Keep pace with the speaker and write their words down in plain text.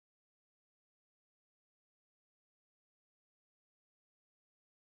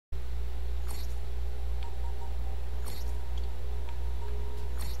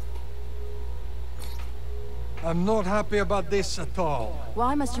I'm not happy about this at all.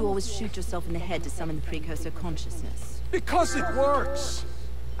 Why must you always shoot yourself in the head to summon the precursor consciousness? Because it works!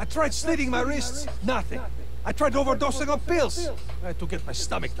 I tried slitting my wrists, nothing. I tried overdosing on pills. I had to get my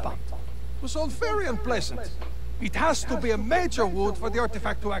stomach pumped. It was all very unpleasant. It has to be a major wound for the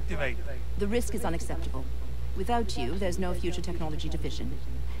artifact to activate. The risk is unacceptable. Without you, there's no future technology division.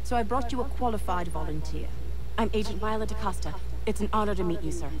 So I brought you a qualified volunteer. I'm Agent Violet Acosta. It's an honor to meet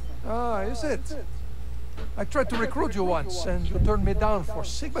you, sir. Ah, is it? I tried to recruit you once, and you turned me down for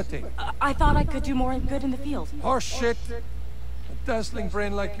Sigma team. I thought I could do more good in the field. Horse shit. A dazzling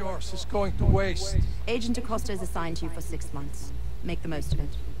brain like yours is going to waste. Agent Acosta is assigned to you for 6 months. Make the most of it.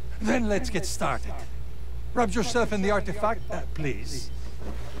 Then let's get started. Rub yourself in the artifact, please.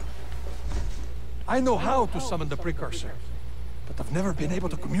 I know how to summon the precursor, but I've never been able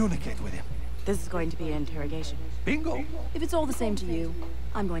to communicate with him. This is going to be an interrogation. Bingo! If it's all the same to you,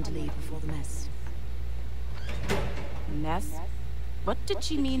 I'm going to leave before the mess. Mess? What did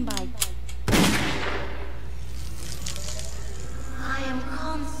she mean by... I am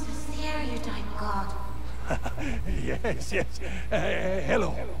Consus, the erudite god. Yes, yes.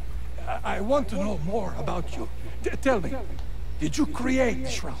 Hello. I want to know more about you. Tell me, did you create the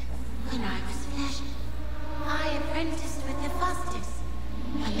shroud? When I was flesh, I apprenticed with Hephaestus,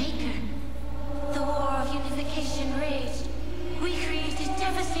 a maker. The war of unification raged. We created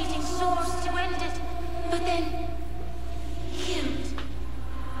devastating swords to end it, but then... healed.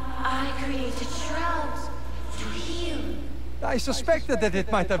 I created shrouds to heal. I suspected that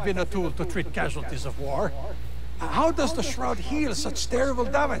it might have been a tool to treat casualties of war. How does the shroud heal such terrible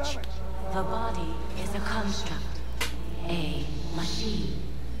damage? The body is a construct, a machine.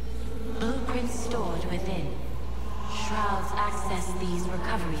 Blueprints stored within. Shrouds access these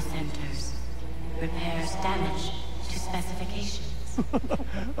recovery centers. Repairs damage to specifications.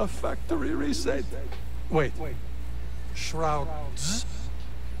 A factory reset. Wait. Shrouds?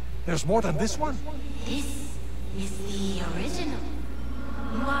 There's more than this one? This is the original.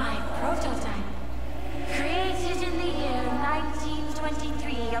 My prototype. Created in the year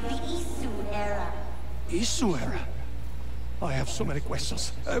 1923 of the Isu era. Isu era? I have so many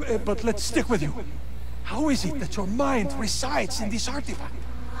questions, but let's stick with you. How is it that your mind resides in this artifact?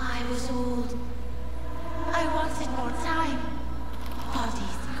 I was old. I wanted more time.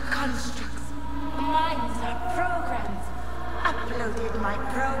 Bodies are constructs. Minds are programs. Uploaded my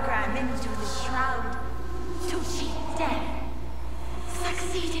program into the shroud to cheat death.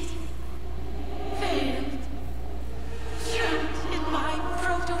 Succeeded. Failed. Trapped in my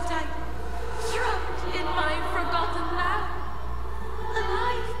prototype. Trapped in my forgotten lab.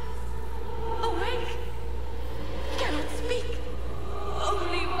 Alive. Awake. Cannot speak.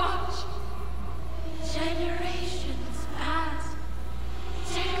 Only watch. Generations passed.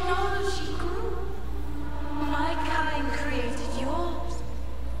 Technology grew. My kind created yours.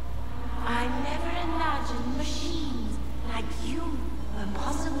 I never imagined machines like you were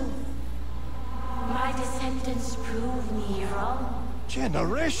possible. My descendants prove me wrong.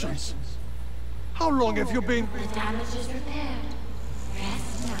 Generations? How long have you been... The damage is repaired.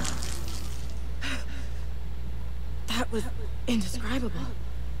 Rest now. That was indescribable.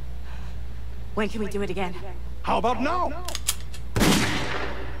 When can we do it again? How about now?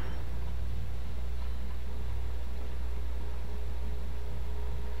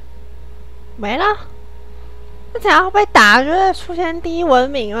 没了，那只要被打就会出现第一文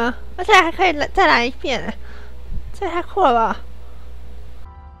明了，而且还可以再来一遍，这也太酷了吧！